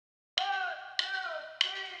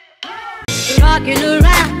rocking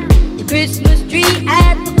around the Christmas tree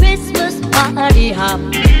at the Christmas party hop.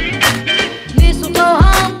 Mistletoe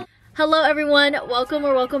hung. Hello everyone,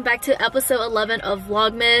 welcome back to episode 11 of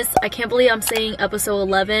Vlogmas. I can't believe I'm saying episode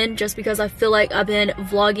 11 just because I feel like I've been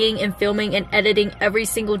vlogging and filming and editing every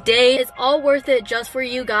single day. It's all worth it just for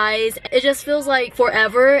you guys. It just feels like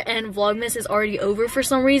forever and Vlogmas is already over for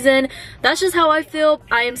some reason. That's just how I feel.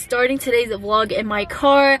 I am starting today's vlog in my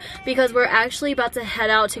car because we're actually about to head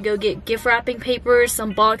out to go get gift wrapping papers,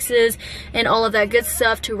 some boxes, and all of that good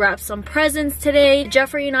stuff to wrap some presents today.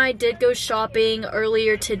 Jeffrey and I did go shopping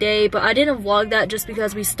earlier today, but I didn't vlog that just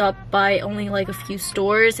because we stopped by only like a few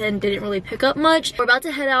stores and didn't really pick up much. We're about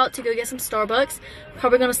to head out to go get some Starbucks.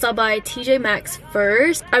 Probably gonna stop by TJ Maxx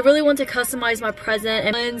first. I really want to customize my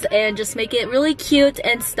present and just make it really cute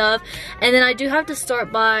and stuff. And then I do have to start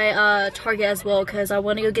by Target as well because I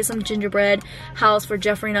want to go get some gingerbread house for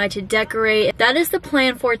Jeffrey and I to decorate. That is the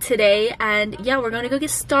plan for today, and yeah, we're gonna go get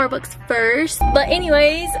Starbucks first. But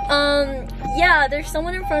anyways, yeah, there's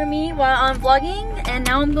someone in front of me while I'm vlogging, and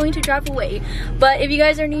now I'm going to drive away. But if you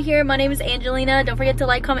guys are new here, my name is Angelina. Don't forget to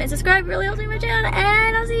like, comment, and subscribe. It really helps me my channel,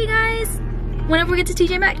 and I'll see you guys whenever we get to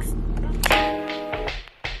TJ Maxx.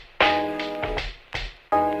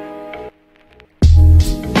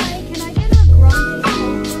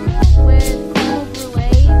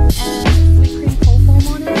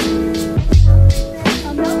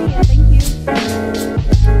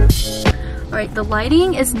 The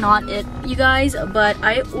lighting is not it, you guys, but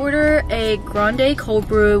I order a grande cold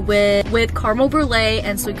brew with caramel brulee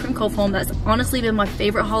and sweet cream cold foam. That's honestly been my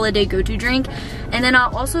favorite holiday go-to drink. And then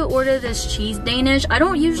I'll also order this cheese Danish. I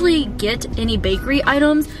don't usually get any bakery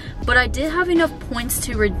items, but I did have enough points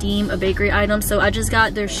to redeem a bakery item, so I just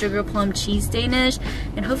got their sugar plum cheese Danish,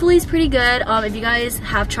 and hopefully it's pretty good. If you guys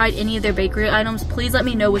have tried any of their bakery items, please let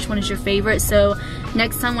me know which one is your favorite, so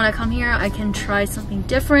next time when I come here I can try something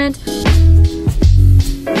different.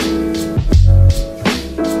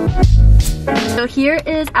 So here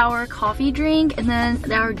is our coffee drink, and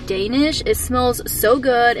then our Danish. It smells so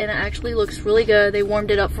good and it actually looks really good. They warmed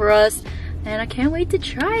it up for us and I can't wait to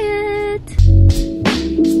try it.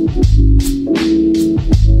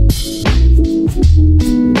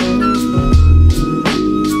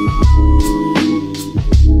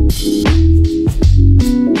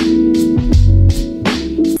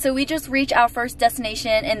 So we just reached our first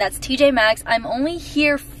destination, and that's TJ Maxx. I'm only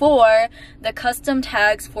here for the custom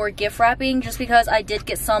tags for gift wrapping just because I did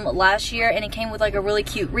get some last year and it came with like a really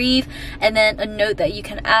cute wreath and then a note that you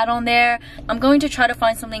can add on there. I'm going to try to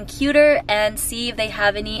find something cuter and see if they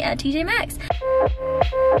have any at TJ Maxx.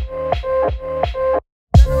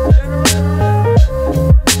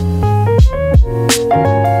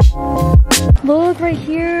 Look right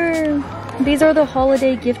here. These are the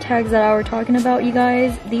holiday gift tags that I was talking about, you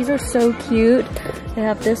guys. These are so cute. They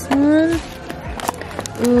have this one.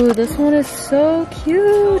 Ooh, this one is so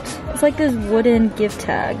cute. It's like this wooden gift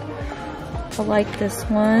tag. I like this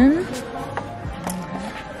one.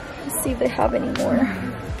 Let's see if they have any more.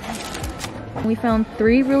 We found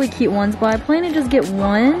 3 really cute ones, but I plan to just get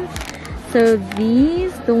one. So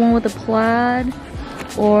these, the one with the plaid,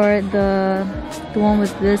 or the one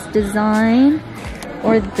with this design,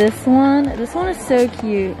 or this one. This one is so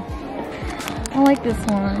cute. I like this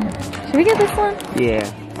one. Should we get this one? Yeah,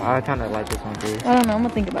 I kind of like this one too. I don't know, I'm gonna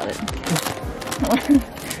think about it.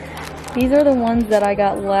 These are the ones that I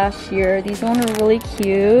got last year. These ones are really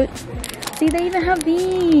cute. See, they even have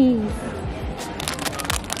these.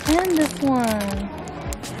 And this one.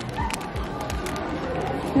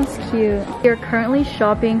 That's cute. We are currently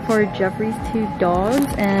shopping for Jeffrey's 2 dogs,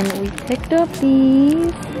 and we picked up these,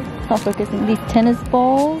 not focusing, these tennis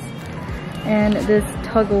balls and this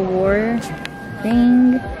tug of war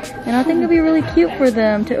thing. And I think it'll be really cute for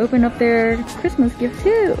them to open up their Christmas gift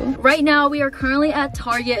too. Right now we are currently at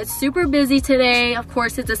Target. It's super busy today. Of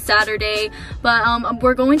course it's a Saturday, but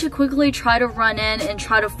we're going to quickly try to run in and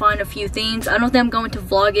try to find a few things. I don't think I'm going to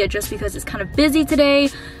vlog it just because it's kind of busy today.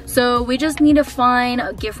 So we just need to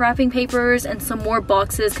find gift wrapping papers and some more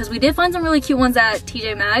boxes because we did find some really cute ones at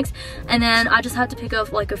TJ Maxx, and then I just have to pick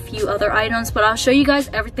up like a few other items, but I'll show you guys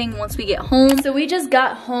everything once we get home. So we just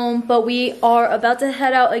got home, but we are about to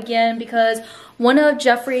head out again because one of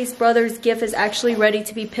Jeffrey's brother's gift is actually ready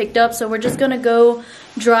to be picked up, so we're just gonna go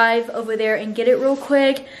drive over there and get it real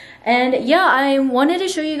quick. And yeah, I wanted to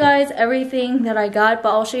show you guys everything that I got, but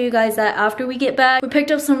I'll show you guys that after we get back. We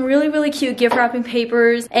picked up some really cute gift wrapping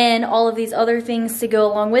papers and all of these other things to go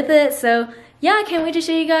along with it. So yeah, I can't wait to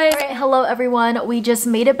show you guys. Alright, hello everyone. We just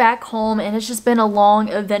made it back home and it's just been a long,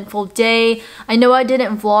 eventful day. I know I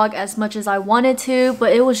didn't vlog as much as I wanted to,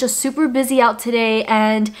 but it was just super busy out today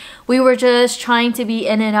and we were just trying to be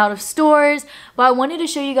in and out of stores. But I wanted to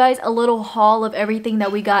show you guys a little haul of everything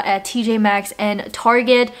that we got at TJ Maxx and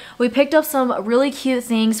Target. We picked up some really cute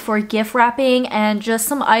things for gift wrapping and just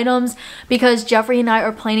some items because Jeffrey and I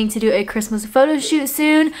are planning to do a Christmas photo shoot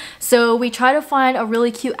soon. So we try to find a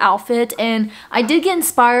really cute outfit, and I did get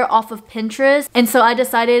inspired off of Pinterest, and so I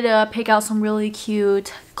decided to pick out some really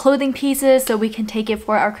cute clothing pieces so we can take it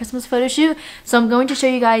for our Christmas photo shoot. So I'm going to show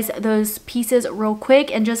you guys those pieces real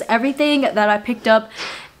quick and just everything that I picked up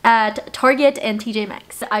at Target and TJ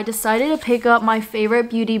Maxx. I decided to pick up my favorite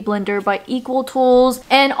beauty blender by Equal Tools,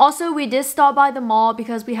 and also we did stop by the mall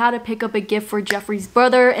because we had to pick up a gift for Jeffrey's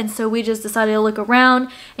brother, and so we just decided to look around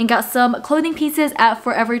and got some clothing pieces at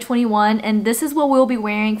Forever 21, and this is what we'll be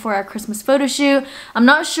wearing for our Christmas photo shoot. I'm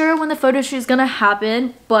not sure when the photo shoot is gonna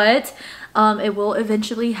happen, but it will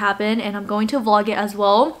eventually happen and I'm going to vlog it as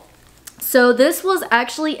well. So this was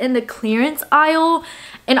actually in the clearance aisle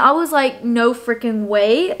and I was like, no freaking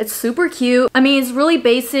way. It's super cute. I mean, it's really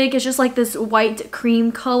basic. It's just like this white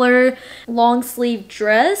cream color long sleeve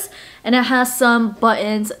dress and it has some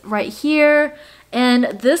buttons right here.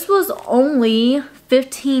 And this was only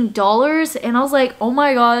 $15 and I was like, oh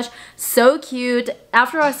my gosh, so cute.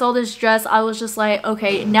 After I saw this dress, I was just like,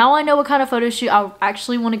 okay, now I know what kind of photo shoot I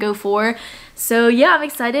actually want to go for. So yeah, I'm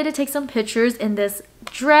excited to take some pictures in this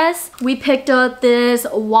dress. We picked up this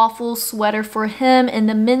waffle sweater for him in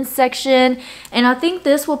the men's section, and I think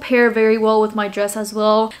this will pair very well with my dress as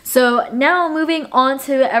well. So now moving on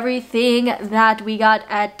to everything that we got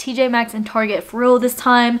at TJ Maxx and Target for real this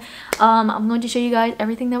time. I'm going to show you guys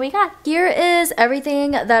everything that we got. Here is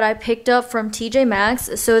everything that I picked up from TJ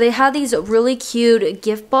Maxx. So they have these really cute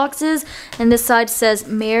gift boxes, and this side says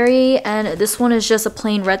Merry, and this one is just a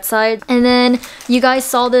plain red side. And then you guys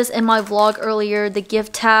saw this in my vlog earlier, the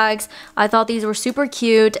gift tags. I thought these were super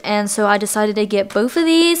cute, and so I decided to get both of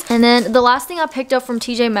these. And then the last thing I picked up from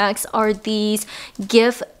TJ Maxx are these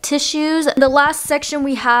gift tissues. The last section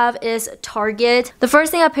we have is Target. The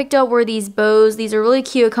first thing I picked up were these bows. These are really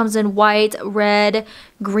cute. It comes in white, red,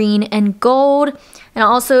 green, and gold. And I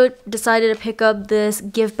also decided to pick up this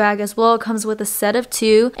gift bag as well. It comes with a set of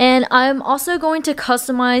 2. And I'm also going to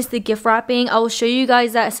customize the gift wrapping. I will show you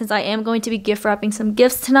guys that since I am going to be gift wrapping some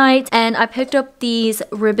gifts tonight. And I picked up these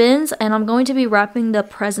ribbons and I'm going to be wrapping the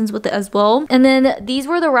presents with it as well. And then these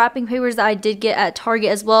were the wrapping papers that I did get at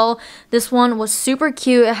Target as well. This one was super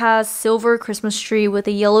cute. It has silver Christmas tree with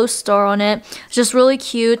a yellow star on it. It's just really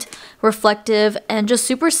cute, reflective, and just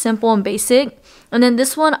super simple and basic. And then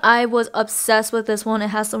this one, I was obsessed with this one. It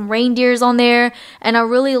has some reindeers on there, and I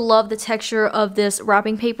really love the texture of this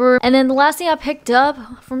wrapping paper. And then the last thing I picked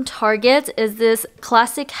up from Target is this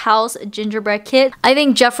classic house gingerbread kit. I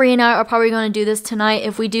think Jeffrey and I are probably going to do this tonight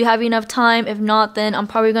if we do have enough time. If not, then I'm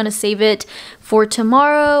probably going to save it for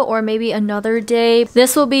tomorrow or maybe another day.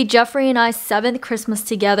 This will be Jeffrey and I's 7th Christmas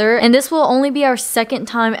together, and this will only be our 2nd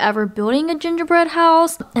time ever building a gingerbread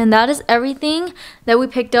house. And that is everything that we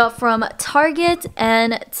picked up from Target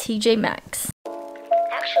and TJ Maxx.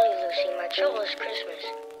 Actually, Lucy, my trouble is Christmas.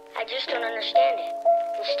 I just don't understand it.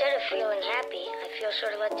 Instead of feeling happy, I feel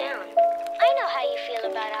sort of let down. I know how you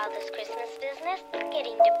feel about all this Christmas business,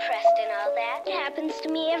 getting depressed and all that. It happens to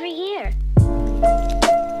me every year.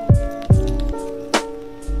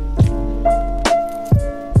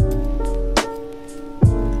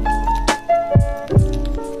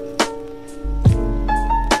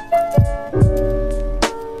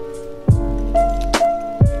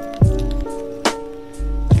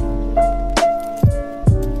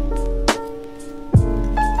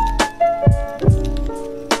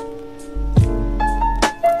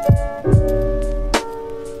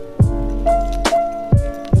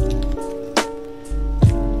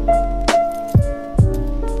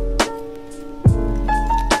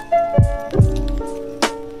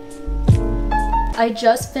 I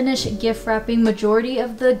just finished gift wrapping majority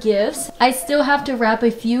of the gifts. I still have to wrap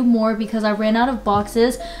a few more because I ran out of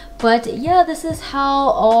boxes. But yeah, this is how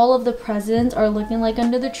all of the presents are looking like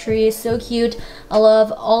under the tree. It's so cute. I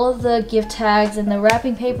love all of the gift tags and the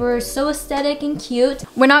wrapping paper. It's so aesthetic and cute.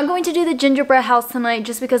 We're not going to do the gingerbread house tonight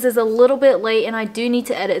just because it's a little bit late and I do need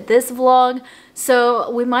to edit this vlog.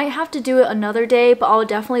 So we might have to do it another day, but I'll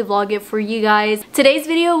definitely vlog it for you guys. Today's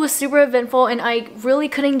video was super eventful and I really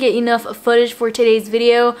couldn't get enough footage for today's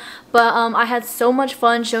video. But I had so much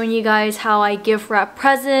fun showing you guys how I gift wrap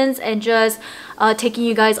presents and just taking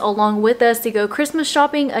you guys along with us to go Christmas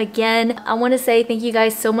shopping again. I want to say thank you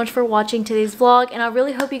guys so much for watching today's vlog, and I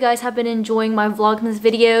really hope you guys have been enjoying my Vlogmas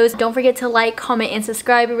videos. Don't forget to like, comment, and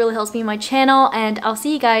subscribe. It really helps me in my channel, and I'll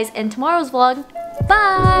see you guys in tomorrow's vlog.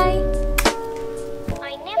 Bye!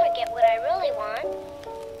 I never get what I really want.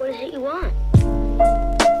 What is it you want?